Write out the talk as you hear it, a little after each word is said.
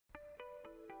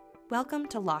Welcome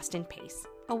to Lost in Pace,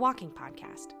 a walking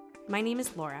podcast. My name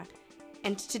is Laura,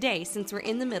 and today, since we're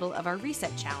in the middle of our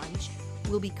Reset Challenge,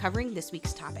 we'll be covering this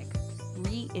week's topic,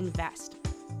 Reinvest.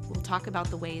 We'll talk about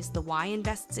the ways the Y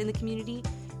invests in the community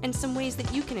and some ways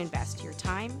that you can invest your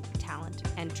time, talent,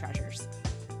 and treasures.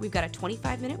 We've got a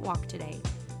 25-minute walk today,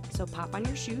 so pop on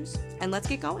your shoes and let's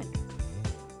get going.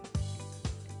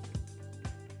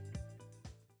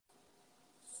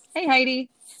 Hey, Heidi.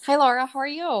 Hi, Laura. How are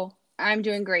you? I'm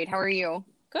doing great. How are you?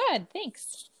 Good,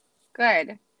 thanks.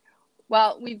 Good.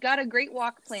 Well, we've got a great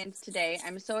walk planned today.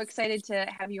 I'm so excited to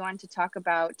have you on to talk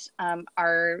about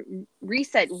our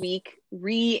Reset Week,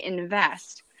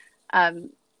 Reinvest,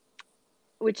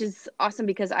 which is awesome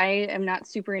because I am not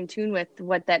super in tune with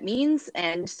what that means.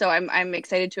 And so I'm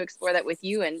excited to explore that with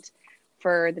you and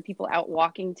for the people out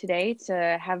walking today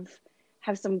to have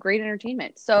some great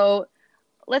entertainment. So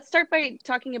let's start by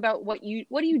talking about what do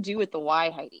you do with the Y,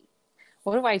 Heidi?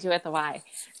 What do I do at the Y?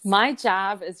 My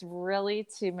job is really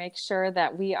to make sure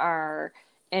that we are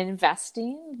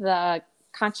investing the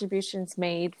contributions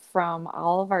made from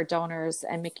all of our donors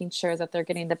and making sure that they're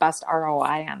getting the best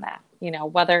ROI on that. You know,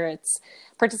 whether it's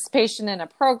participation in a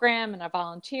program and a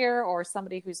volunteer or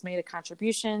somebody who's made a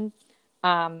contribution,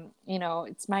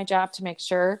 it's my job to make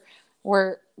sure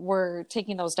we're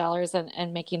taking those dollars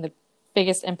and making the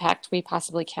biggest impact we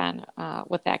possibly can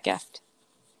with that gift.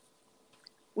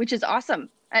 Which is awesome.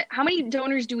 How many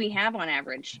donors do we have on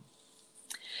average?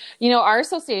 You know, our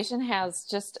association has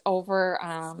just over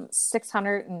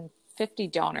 650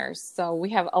 donors. So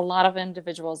we have a lot of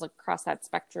individuals across that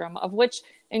spectrum, of which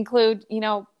include,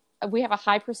 we have a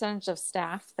high percentage of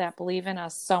staff that believe in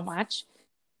us so much.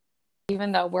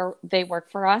 Even though they work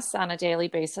for us on a daily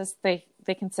basis, they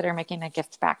consider making a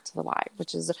gift back to the Y,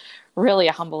 which is really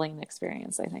a humbling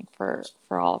experience, I think, for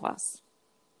all of us.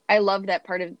 I love that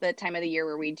part of the time of the year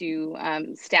where we do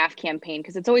staff campaign,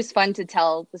 because it's always fun to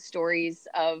tell the stories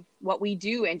of what we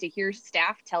do and to hear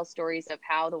staff tell stories of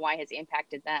how the Y has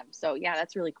impacted them. So yeah,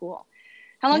 that's really cool.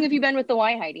 How long have you been with the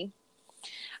Y, Heidi?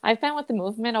 I've been with the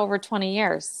movement over 20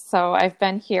 years. So I've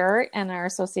been here in our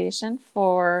association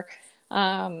for,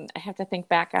 I have to think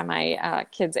back on my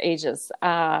kids' ages.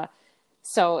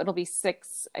 So it'll be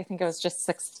I think it was just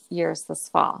 6 years this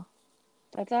fall.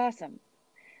 That's awesome.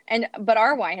 But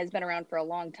our Y has been around for a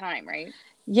long time, right?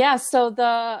 Yeah. So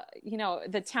the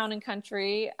Town and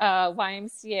Country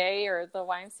YMCA, or the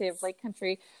YMCA of Lake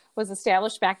Country, was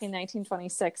established back in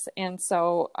 1926. And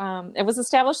so it was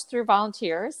established through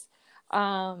volunteers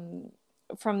from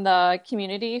the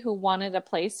community who wanted a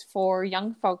place for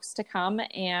young folks to come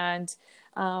and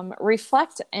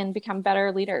reflect and become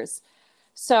better leaders.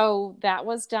 So that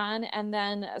was done, and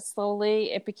then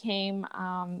slowly it became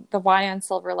the Y on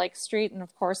Silver Lake Street, and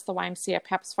of course the YMCA at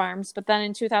Peps Farms. But then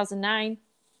in 2009,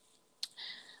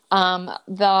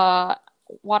 the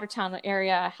Watertown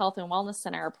Area Health and Wellness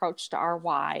Center approached our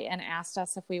Y and asked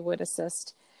us if we would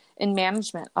assist in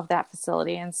management of that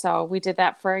facility. And so we did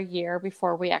that for a year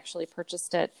before we actually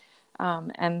purchased it,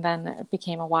 and then it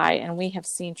became a Y. And we have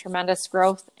seen tremendous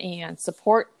growth and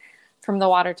support from the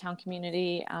Watertown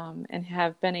community, and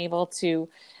have been able to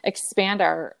expand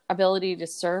our ability to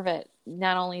serve it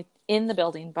not only in the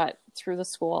building, but through the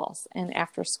schools and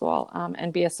after school,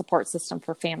 and be a support system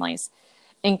for families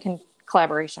in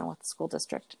collaboration with the school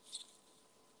district.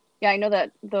 Yeah, I know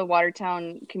that the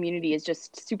Watertown community is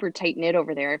just super tight knit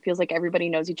over there. It feels like everybody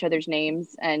knows each other's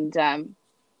names, and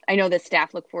I know that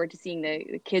staff look forward to seeing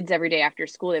the kids every day after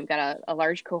school. They've got a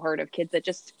large cohort of kids that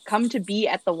just come to be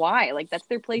at the Y. Like, that's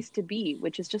their place to be,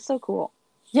 which is just so cool.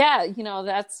 Yeah,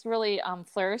 that's really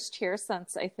flourished here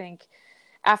since, I think,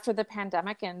 after the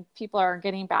pandemic, and people are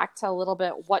getting back to a little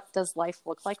bit, what does life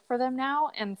look like for them now?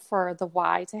 And for the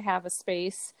Y to have a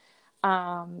space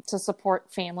to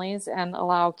support families and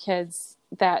allow kids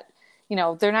that,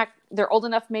 they're old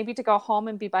enough maybe to go home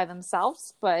and be by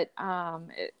themselves, but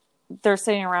they're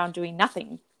sitting around doing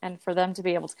nothing. And for them to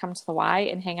be able to come to the Y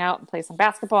and hang out and play some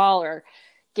basketball or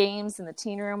games in the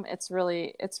teen room, it's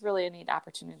really a neat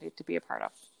opportunity to be a part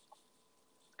of.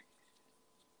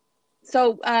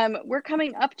 So we're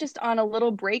coming up just on a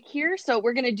little break here. So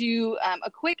we're going to do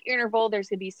a quick interval. There's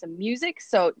going to be some music.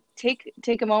 So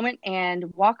take a moment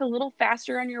and walk a little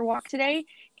faster on your walk today.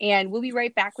 And we'll be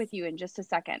right back with you in just a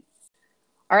second.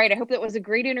 All right. I hope that was a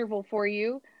great interval for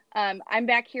you. I'm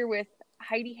back here with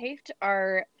Heidi Haft,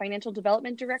 our Financial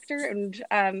Development Director,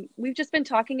 and we've just been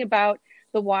talking about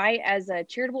the Y as a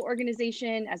charitable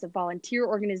organization, as a volunteer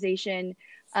organization,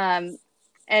 and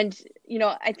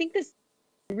I think this is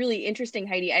really interesting,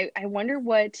 Heidi. I wonder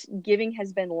what giving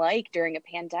has been like during a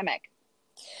pandemic.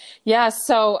 Yeah,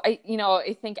 so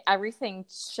I think everything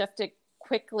shifted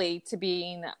quickly to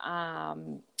being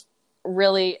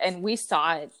really, and we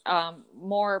saw it,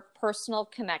 more personal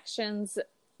connections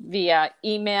via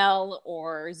email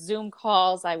or Zoom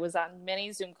calls. I was on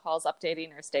many Zoom calls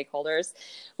updating our stakeholders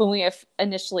when we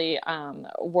initially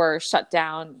were shut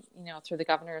down, through the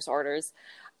governor's orders.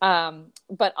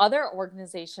 But other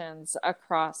organizations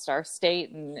across our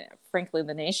state and frankly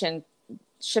the nation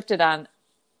shifted on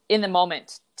in the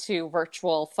moment to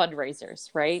virtual fundraisers,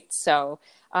 right? So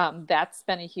that's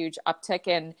been a huge uptick.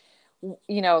 And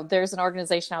there's an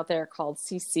organization out there called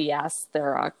CCS.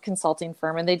 They're a consulting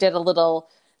firm, and they've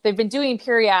been doing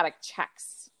periodic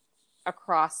checks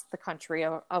across the country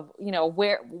of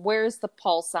where's the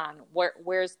pulse on,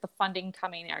 where's the funding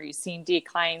coming? Are you seeing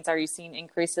declines? Are you seeing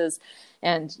increases?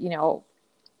 And,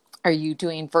 are you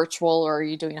doing virtual or are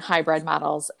you doing hybrid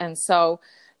models? And so,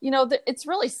 it's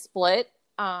really split.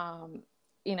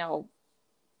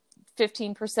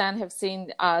 15% have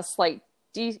seen slight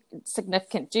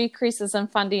significant decreases in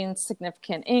funding,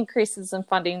 significant increases in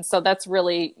funding. So that's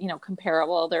really,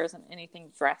 comparable. There isn't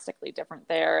anything drastically different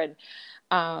there.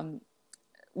 And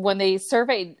when they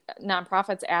surveyed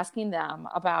nonprofits asking them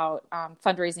about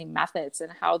fundraising methods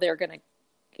and how they're going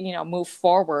to, move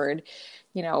forward,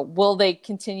 will they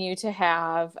continue to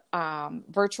have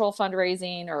virtual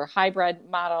fundraising or hybrid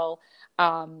model?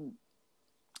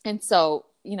 And so,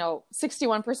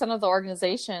 61% of the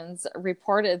organizations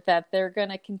reported that they're going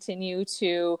to continue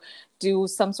to do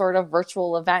some sort of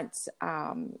virtual event.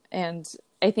 And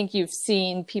I think you've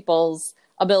seen people's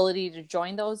ability to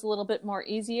join those a little bit more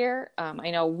easier.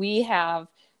 I know we have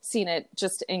seen it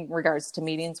just in regards to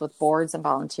meetings with boards and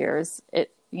volunteers.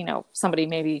 Somebody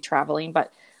may be traveling,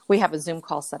 but we have a Zoom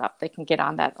call set up. They can get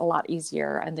on that a lot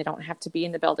easier and they don't have to be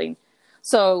in the building.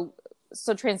 So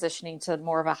transitioning to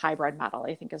more of a hybrid model,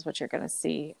 I think, is what you're going to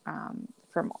see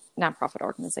from nonprofit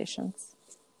organizations,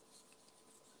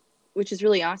 which is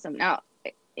really awesome. Now,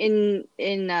 in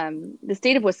the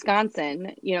state of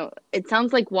Wisconsin, it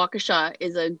sounds like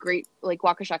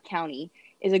Waukesha County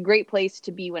is a great place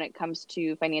to be when it comes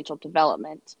to financial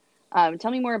development.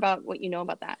 Tell me more about what you know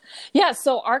about that. Yeah,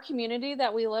 so our community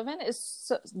that we live in is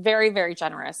very, very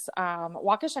generous.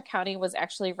 Waukesha County was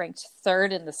actually ranked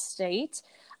 3rd in the state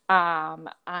on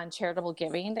charitable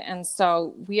giving. And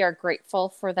so we are grateful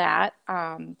for that.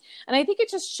 And I think it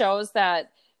just shows that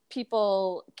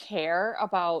people care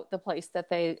about the place that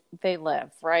they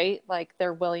live, right? Like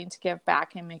they're willing to give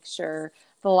back and make sure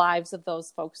the lives of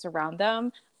those folks around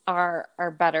them are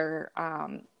better,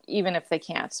 even if they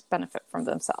can't benefit from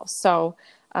themselves. So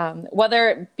whether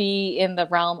it be in the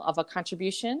realm of a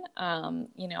contribution,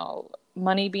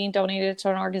 money being donated to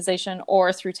an organization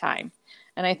or through time.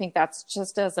 And I think that's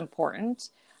just as important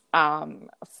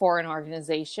for an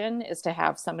organization is to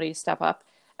have somebody step up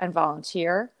and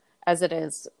volunteer as it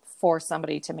is for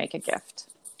somebody to make a gift.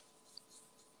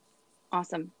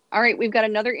 Awesome. All right, we've got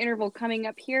another interval coming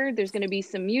up here. There's going to be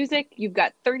some music. You've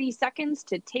got 30 seconds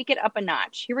to take it up a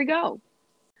notch. Here we go.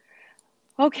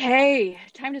 Okay,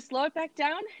 time to slow it back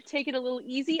down. Take it a little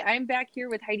easy. I'm back here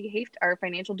with Heidi Haft, our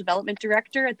Financial Development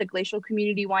Director at the Glacial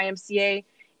Community YMCA.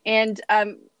 And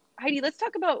Heidi, let's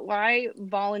talk about why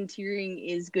volunteering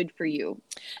is good for you.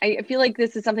 I feel like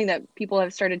this is something that people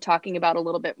have started talking about a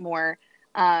little bit more.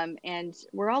 And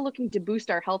we're all looking to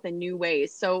boost our health in new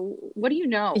ways. So what do you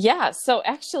know? Yeah. So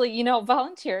actually,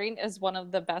 volunteering is one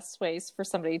of the best ways for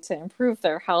somebody to improve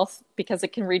their health because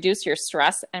it can reduce your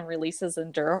stress and releases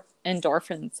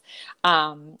endorphins.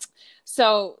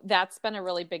 So that's been a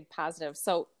really big positive.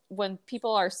 So when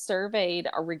people are surveyed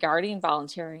regarding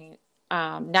volunteering,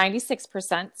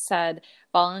 96% said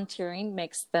volunteering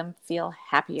makes them feel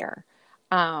happier.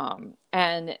 And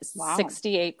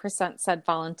 68% said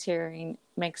volunteering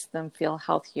makes them feel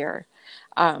healthier.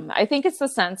 I think it's the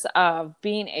sense of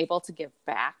being able to give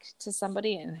back to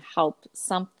somebody and help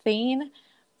something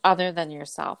other than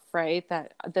yourself, right?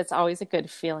 That's always a good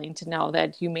feeling to know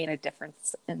that you made a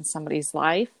difference in somebody's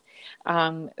life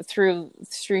through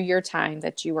your time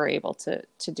that you were able to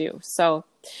do. So,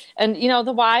 and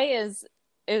the why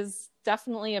is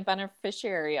definitely a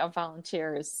beneficiary of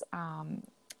volunteers.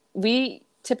 We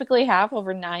typically have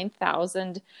over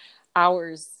 9,000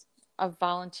 hours of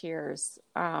volunteers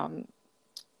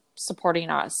supporting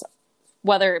us,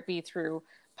 whether it be through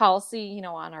policy,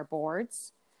 on our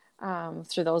boards,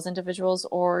 through those individuals,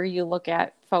 or you look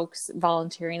at folks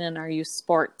volunteering in our youth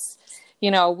sports.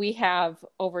 We have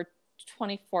over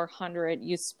 2,400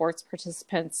 youth sports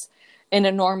participants in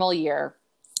a normal year.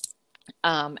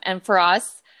 And for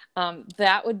us,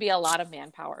 that would be a lot of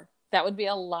manpower. That would be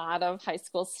a lot of high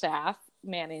school staff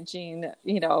managing,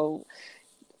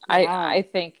 Wow. I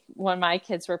think when my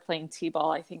kids were playing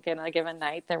t-ball, I think in a given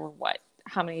night there were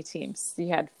how many teams? You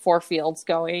had 4 fields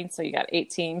going, so you got 8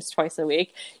 teams twice a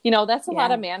week. That's a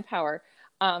lot of manpower.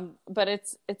 But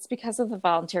it's because of the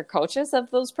volunteer coaches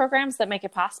of those programs that make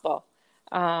it possible.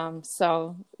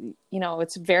 So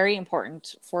it's very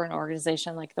important for an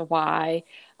organization like the Y.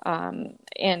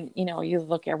 And you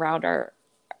look around our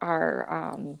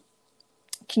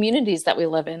communities that we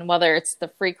live in, whether it's the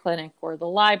free clinic or the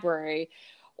library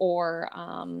or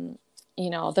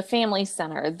the family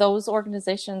center, those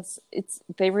organizations,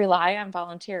 they rely on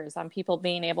volunteers, on people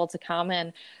being able to come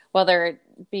in, whether it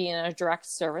be in a direct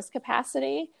service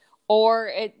capacity or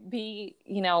it be,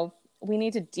 we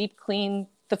need to deep clean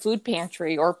the food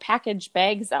pantry or package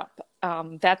bags up.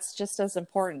 That's just as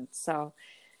important. So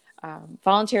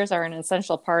volunteers are an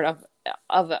essential part of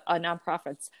a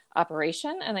nonprofit's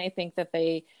operation. And I think that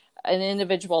an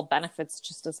individual benefits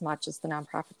just as much as the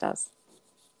nonprofit does.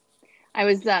 I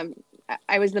was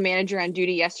the manager on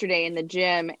duty yesterday in the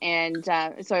gym, and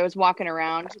so I was walking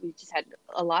around. We just had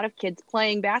a lot of kids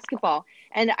playing basketball,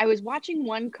 and I was watching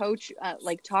one coach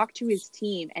talk to his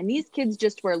team, and these kids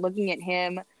just were looking at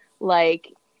him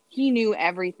like he knew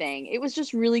everything. It was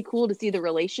just really cool to see the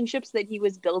relationships that he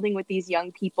was building with these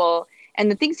young people, and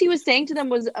the things he was saying to them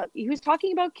was he was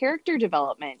talking about character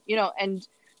development, and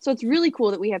so it's really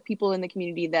cool that we have people in the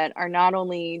community that are not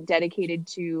only dedicated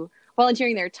to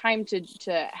volunteering their time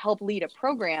to help lead a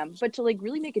program, but to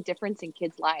really make a difference in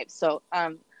kids' lives. So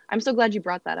I'm so glad you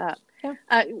brought that up.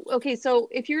 Yeah. Okay, so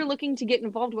if you're looking to get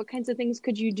involved, what kinds of things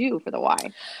could you do for the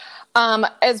Y?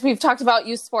 As we've talked about,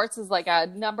 youth sports is like a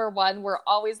number one. We're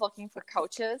always looking for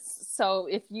coaches. So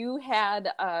if you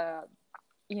had,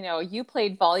 you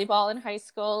played volleyball in high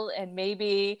school and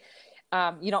maybe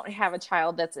you don't have a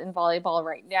child that's in volleyball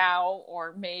right now,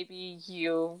 or maybe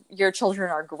your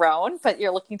children are grown, but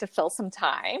you're looking to fill some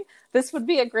time. This would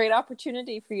be a great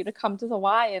opportunity for you to come to the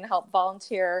Y and help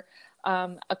volunteer,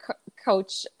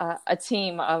 coach a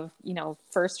team of,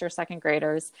 first or second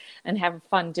graders and have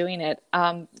fun doing it.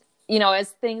 As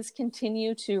things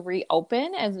continue to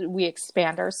reopen, as we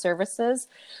expand our services,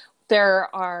 there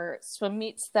are swim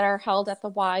meets that are held at the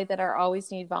Y that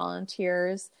always need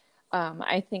volunteers.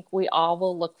 I think we all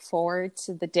will look forward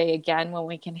to the day again when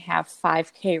we can have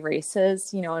 5K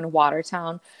races, in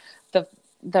Watertown. The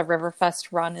Riverfest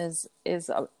run is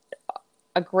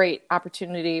a great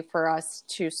opportunity for us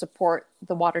to support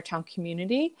the Watertown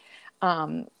community.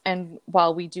 And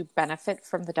while we do benefit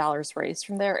from the dollars raised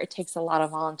from there, it takes a lot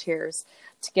of volunteers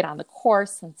to get on the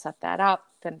course and set that up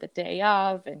and the day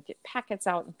of and get packets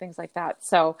out and things like that.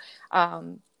 So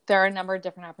there are a number of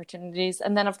different opportunities.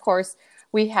 And then, of course,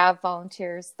 we have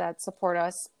volunteers that support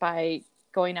us by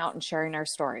going out and sharing our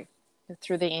story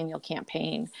through the annual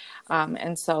campaign.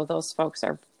 And so those folks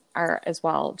are as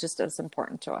well just as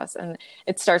important to us. And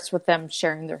it starts with them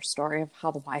sharing their story of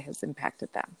how the Y has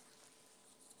impacted them.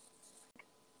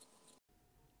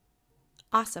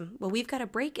 Awesome. Well, we've got a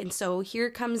break, and so here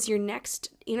comes your next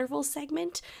interval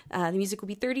segment. The music will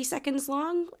be 30 seconds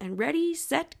long, and ready,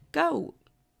 set, go.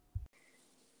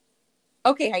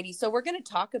 Okay, Heidi, so we're going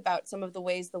to talk about some of the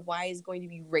ways the Y is going to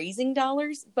be raising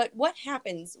dollars, but what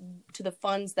happens to the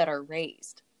funds that are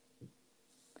raised?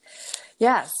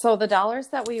 Yeah, so the dollars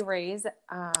that we raise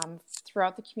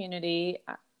throughout the community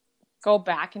go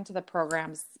back into the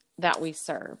programs that we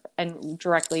serve and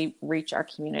directly reach our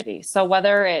community. So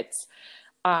whether it's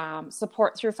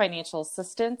support through financial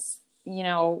assistance,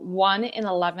 1 in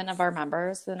 11 of our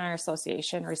members in our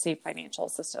association receive financial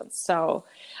assistance. So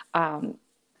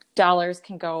dollars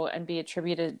can go and be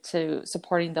attributed to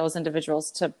supporting those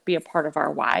individuals to be a part of our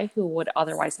Y who would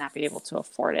otherwise not be able to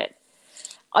afford it.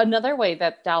 Another way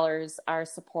that dollars are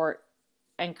support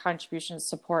and contributions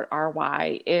support our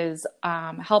Y is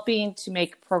helping to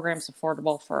make programs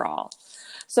affordable for all.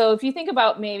 So if you think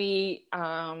about maybe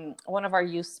one of our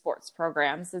youth sports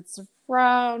programs, it's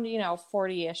around,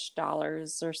 $40-ish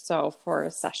or so for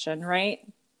a session, right?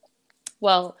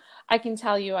 Well, I can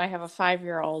tell you I have a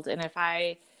 5-year-old, and if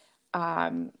I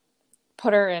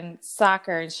put her in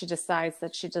soccer and she decides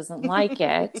that she doesn't like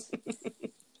it,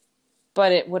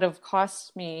 but it would have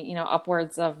cost me,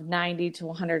 upwards of $90 to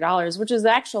 $100, which is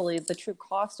actually the true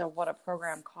cost of what a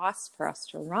program costs for us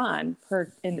to run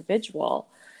per individual.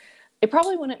 It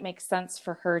probably wouldn't make sense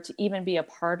for her to even be a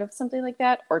part of something like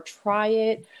that or try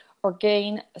it or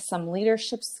gain some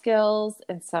leadership skills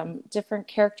and some different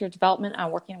character development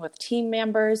on working with team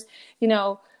members.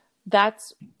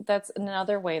 That's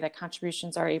another way that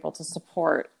contributions are able to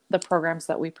support the programs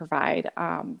that we provide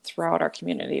throughout our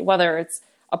community, whether it's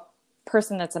a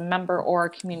person that's a member or a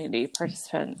community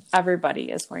participant.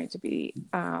 Everybody is going to be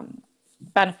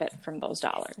benefit from those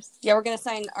dollars. Yeah, we're going to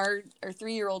sign our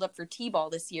 3-year-old up for T-ball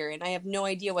this year, and I have no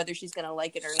idea whether she's going to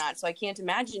like it or not. So I can't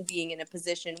imagine being in a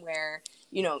position where,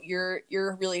 you know, you're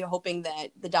really hoping that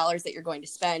the dollars that you're going to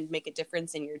spend make a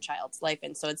difference in your child's life.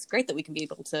 And so it's great that we can be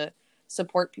able to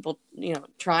support people, you know,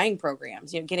 trying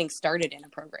programs, you know, getting started in a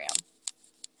program.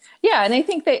 Yeah, and I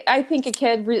think a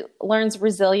kid learns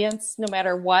resilience no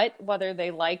matter what, whether they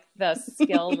like the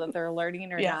skill that they're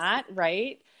learning or not,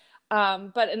 right?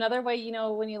 But another way, you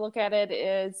know, when you look at it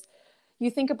is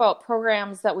you think about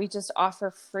programs that we just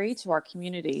offer free to our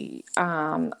community.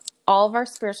 All of our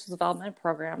spiritual development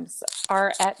programs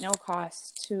are at no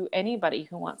cost to anybody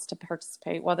who wants to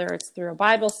participate, whether it's through a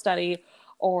Bible study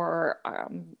or,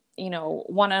 you know,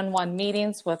 one-on-one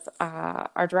meetings with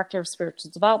our director of spiritual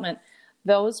development.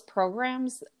 Those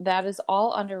programs, that is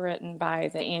all underwritten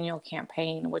by the annual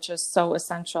campaign, which is so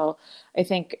essential. I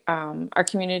think our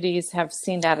communities have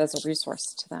seen that as a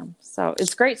resource to them. So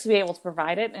it's great to be able to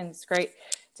provide it, and it's great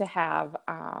to have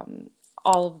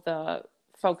all of the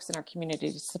folks in our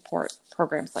community to support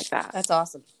programs like that. That's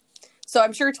awesome. So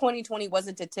I'm sure 2020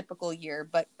 wasn't a typical year,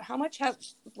 but how much have,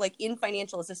 like, in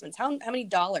financial assistance, how many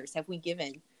dollars have we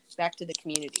given back to the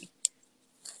community?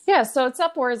 Yeah, so it's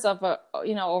upwards of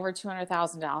over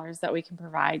 $200,000 that we can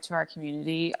provide to our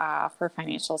community for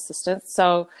financial assistance.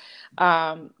 So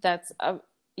that's a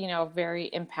very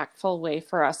impactful way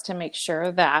for us to make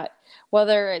sure that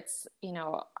whether it's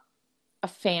a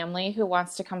family who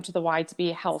wants to come to the Y to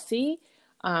be healthy,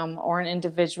 or an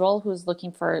individual who's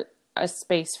looking for a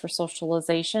space for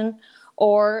socialization,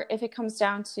 or if it comes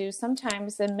down to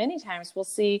sometimes and many times we'll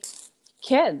see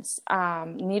kids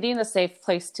needing a safe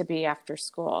place to be after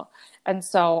school. And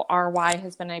so our Y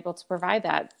has been able to provide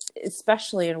that,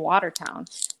 especially in Watertown.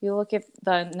 You look at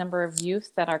the number of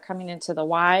youth that are coming into the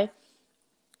Y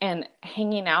and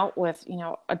hanging out with,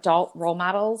 adult role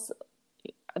models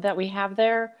that we have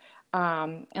there.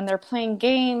 And they're playing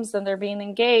games and they're being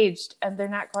engaged, and they're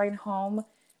not going home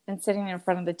and sitting in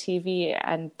front of the TV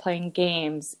and playing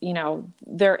games.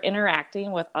 They're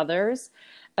interacting with others,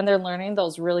 and they're learning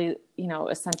those really,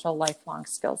 essential lifelong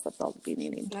skills that they'll be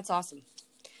needing. That's awesome.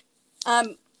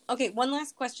 Okay, one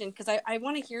last question, because I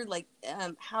want to hear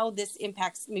how this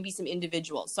impacts maybe some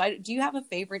individuals. So do you have a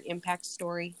favorite impact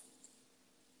story?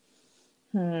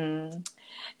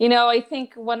 I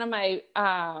think one of my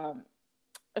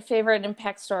favorite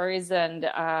impact stories,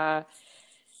 and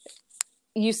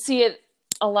you see it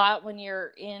a lot when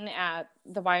you're in at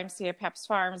the YMCA Peps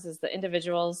Farms, is the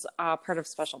individuals part of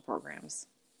special programs,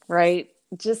 right?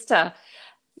 Just to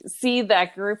see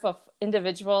that group of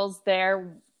individuals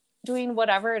there doing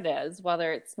whatever it is,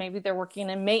 whether it's maybe they're working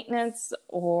in maintenance,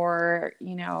 or,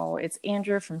 it's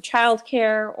Andrew from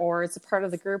childcare, or it's a part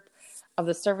of the group of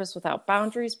the Service Without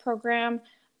Boundaries program,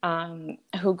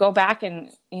 who go back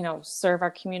and, serve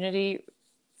our community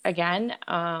again,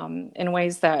 in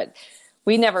ways that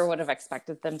we never would have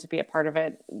expected them to be a part of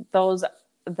it.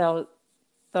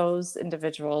 Those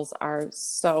individuals are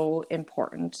so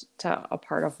important to a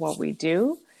part of what we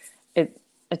do. It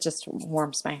just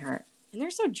warms my heart. And they're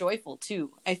so joyful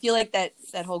too. I feel like that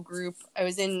whole group, I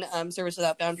was in Service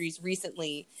Without Boundaries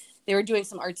recently. They were doing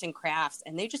some arts and crafts,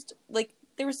 and they just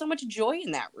there was so much joy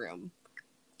in that room.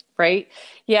 Right.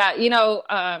 Yeah.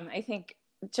 I think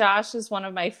Josh is one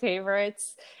of my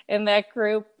favorites in that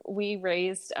group. We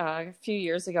raised a few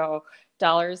years ago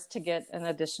dollars to get an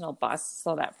additional bus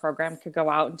so that program could go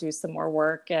out and do some more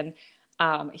work. And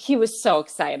he was so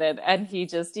excited, and he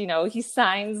just, he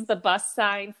signs the bus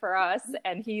sign for us.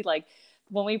 And he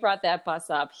when we brought that bus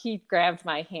up, he grabbed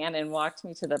my hand and walked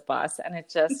me to the bus. And it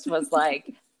just was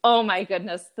like, oh my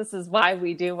goodness, this is why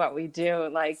we do what we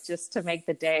do. Just to make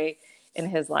the day in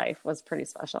his life was pretty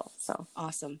special. So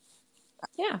awesome.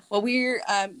 Yeah. Well, we're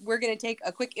going to take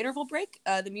a quick interval break.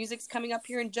 The music's coming up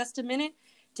here in just a minute.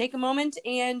 Take a moment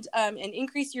and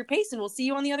increase your pace, and we'll see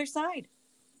you on the other side.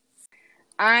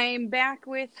 I'm back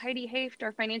with Heidi Haft,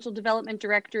 our Financial Development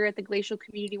Director at the Glacial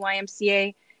Community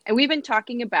YMCA. And we've been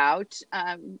talking about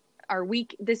our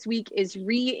week. This week is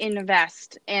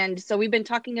Reinvest. And so we've been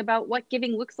talking about what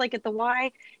giving looks like at the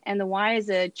Y, and the Y is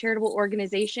a charitable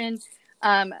organization.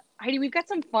 Heidi, we've got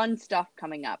some fun stuff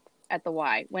coming up at the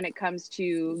Y when it comes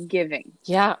to giving.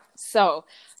 Yeah. So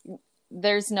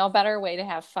there's no better way to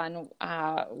have fun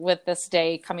with this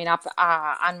day coming up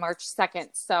on March 2nd.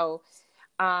 So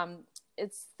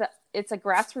it's a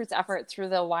grassroots effort through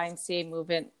the YMCA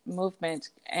movement,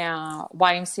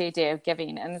 YMCA Day of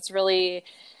Giving. And it's really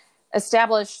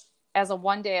established as a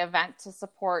one-day event to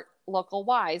support local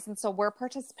Ys. And so we're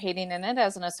participating in it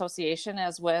as an association,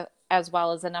 as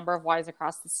well as a number of Ys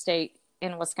across the state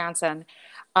in Wisconsin.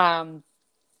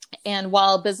 And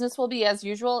while business will be as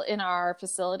usual in our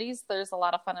facilities, there's a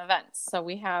lot of fun events. So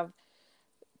we have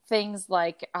things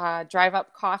like drive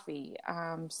up coffee.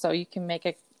 So you can make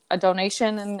a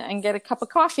donation and get a cup of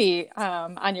coffee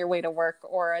on your way to work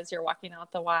or as you're walking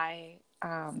out the Y.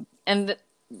 And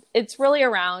it's really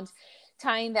around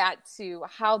tying that to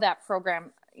how that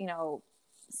program,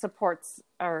 supports,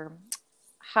 or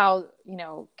how,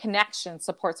 connection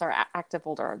supports our active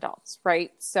older adults,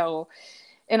 right? So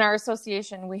in our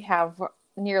association, we have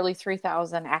nearly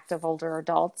 3,000 active older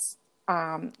adults,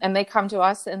 and they come to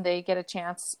us and they get a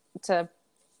chance to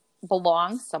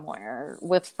belong somewhere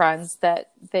with friends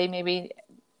that they maybe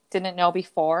didn't know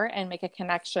before and make a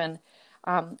connection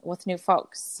with new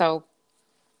folks. So,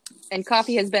 and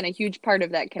coffee has been a huge part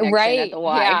of that connection right, at the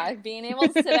Y. Yeah, being able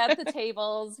to sit at the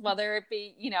tables, whether it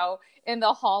be, in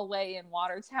the hallway in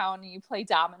Watertown, and you play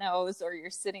dominoes, or you're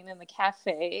sitting in the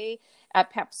cafe at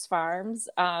Pep's Farms.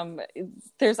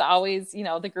 There's always,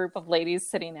 the group of ladies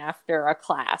sitting after a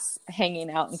class, hanging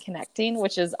out and connecting,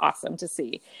 which is awesome to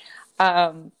see.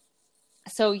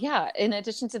 So yeah, in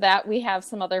addition to that, we have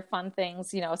some other fun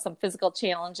things, some physical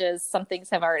challenges. Some things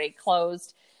have already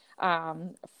closed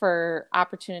for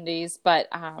opportunities, but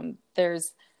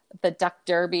there's the Duck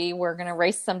Derby. We're going to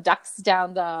race some ducks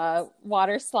down the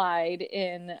water slide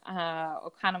in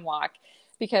Oconomowoc,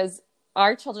 because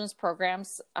our children's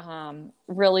programs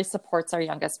really supports our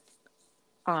youngest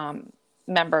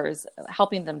members,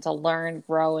 helping them to learn,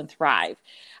 grow, and thrive.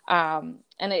 And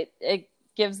it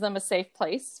gives them a safe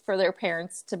place for their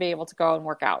parents to be able to go and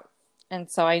work out.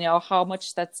 And so I know how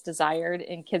much that's desired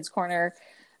in Kids Corner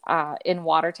in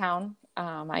Watertown.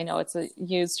 I know it's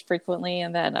used frequently,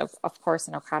 and then of course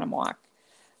in Oconomowoc.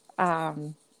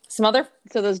 Some other,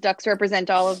 so those ducks represent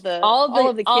all of the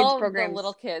kids programs, the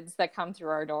little kids that come through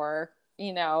our door.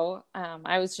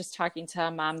 I was just talking to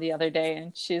a mom the other day,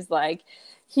 and she's like,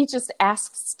 he just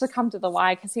asks to come to the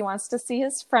Y because he wants to see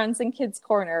his friends in Kids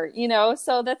Corner,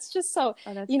 so that's just so,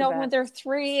 when they're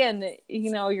 3 and,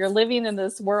 you're living in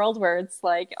this world where it's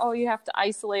like, oh, you have to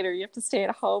isolate or you have to stay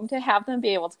at home, to have them be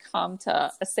able to come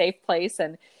to a safe place.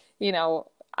 And,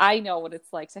 I know what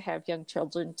it's like to have young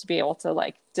children to be able to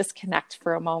like disconnect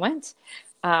for a moment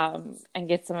and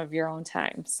get some of your own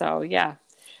time. So, yeah.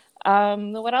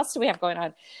 What else do we have going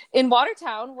on in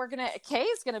Watertown? Kay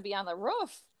is going to be on the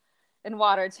roof in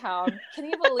Watertown. Can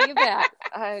you believe that?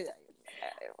 I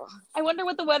wonder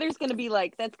what the weather's going to be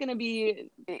like. That's going to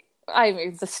be,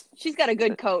 she's got a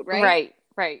good coat, right?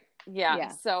 Right.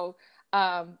 Yeah. So,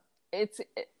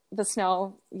 the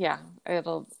snow. Yeah,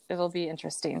 it'll be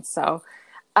interesting. So,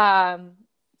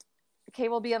 Kay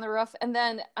will be on the roof, and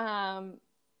then,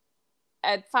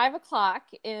 at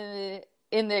 5:00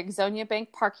 in the Exonia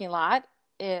Bank parking lot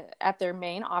at their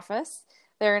main office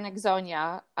there in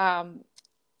Exonia,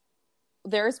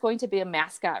 there's going to be a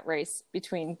mascot race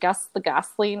between Gus the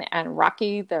Gosling and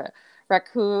Rocky the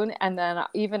Raccoon, and then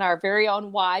even our very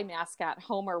own Y mascot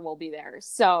Homer will be there.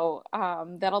 So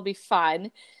that'll be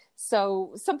fun.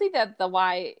 So something that the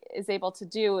Y is able to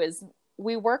do is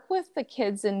we work with the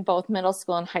kids in both middle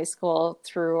school and high school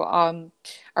through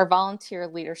our volunteer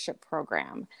leadership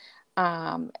program,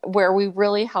 where we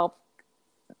really help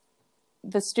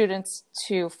the students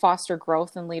to foster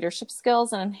growth and leadership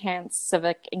skills and enhance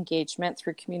civic engagement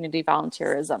through community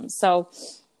volunteerism. So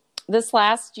this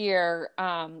last year,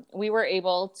 we were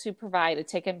able to provide a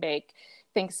take and bake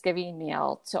Thanksgiving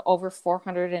meal to over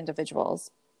 400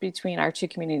 individuals between our two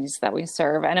communities that we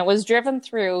serve. And it was driven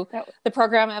through the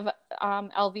program of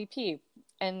LVP.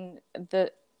 And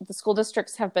the school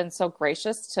districts have been so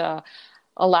gracious to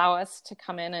allow us to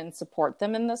come in and support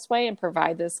them in this way and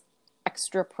provide this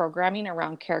extra programming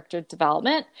around character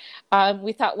development.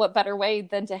 We thought, what better way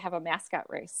than to have a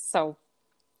mascot race? So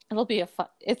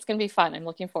it's going to be fun. I'm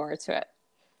looking forward to it.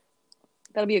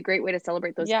 That'll be a great way to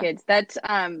celebrate those kids. That's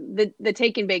the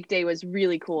Take and Bake Day was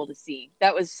really cool to see.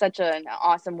 That was such an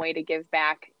awesome way to give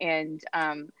back, and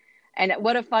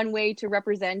what a fun way to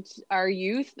represent our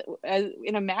youth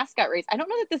in a mascot race. I don't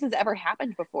know that this has ever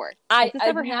happened before. Has this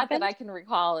ever happened? That I can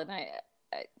recall, and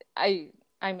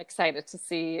I'm excited to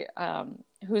see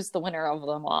who's the winner of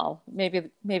them all.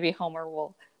 Maybe Homer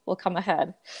will come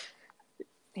ahead.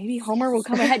 Maybe Homer will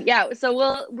come ahead. Yeah.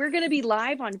 So we're going to be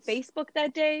live on Facebook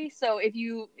that day. So if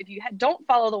you don't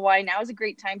follow the Y, now is a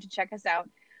great time to check us out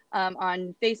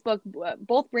on Facebook.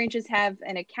 Both branches have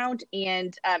an account,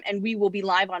 and we will be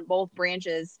live on both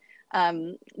branches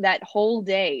that whole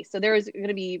day. So there is going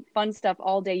to be fun stuff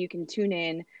all day. You can tune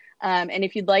in. And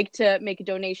if you'd like to make a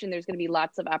donation, there's going to be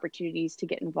lots of opportunities to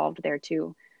get involved there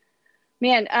too.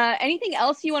 Man, anything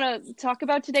else you want to talk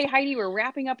about today, Heidi? We're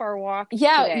wrapping up our walk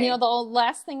Yeah, today. the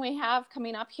last thing we have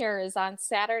coming up here is on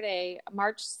Saturday,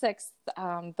 March 6th,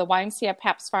 the YMCA at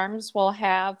Paps Farms will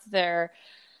have their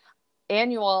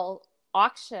annual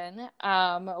auction.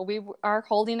 We are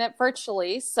holding it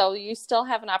virtually, so you still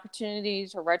have an opportunity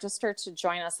to register to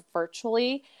join us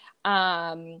virtually.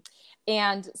 And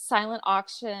silent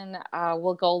auction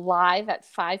will go live at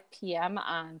 5 p.m.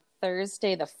 on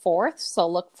Thursday the 4th. So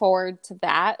look forward to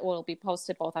that. It will be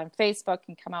posted both on Facebook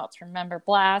and come out through Member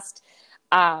Blast.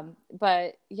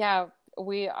 But yeah,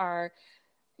 we are,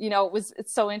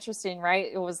 it's so interesting,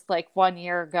 right? It was like 1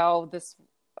 year ago, this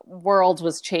world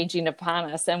was changing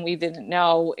upon us and we didn't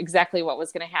know exactly what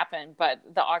was going to happen, but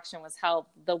the auction was held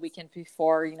the weekend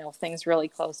before, things really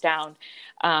closed down.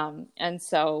 And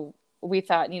so we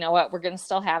thought, you know what, we're going to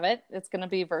still have it. It's going to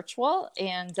be virtual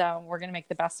and we're going to make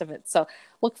the best of it. So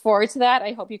look forward to that.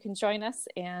 I hope you can join us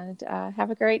and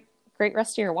have a great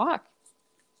rest of your walk.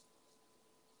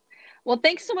 Well,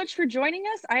 thanks so much for joining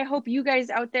us. I hope you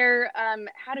guys out there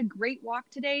had a great walk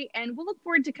today, and we'll look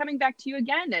forward to coming back to you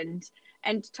again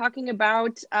and talking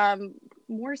about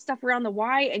more stuff around the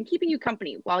why and keeping you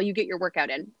company while you get your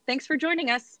workout in. Thanks for joining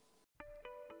us.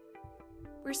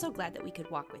 We're so glad that we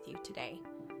could walk with you today.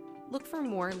 Look for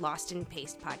more Lost in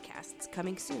Pace podcasts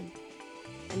coming soon.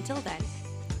 Until then,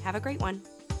 have a great one.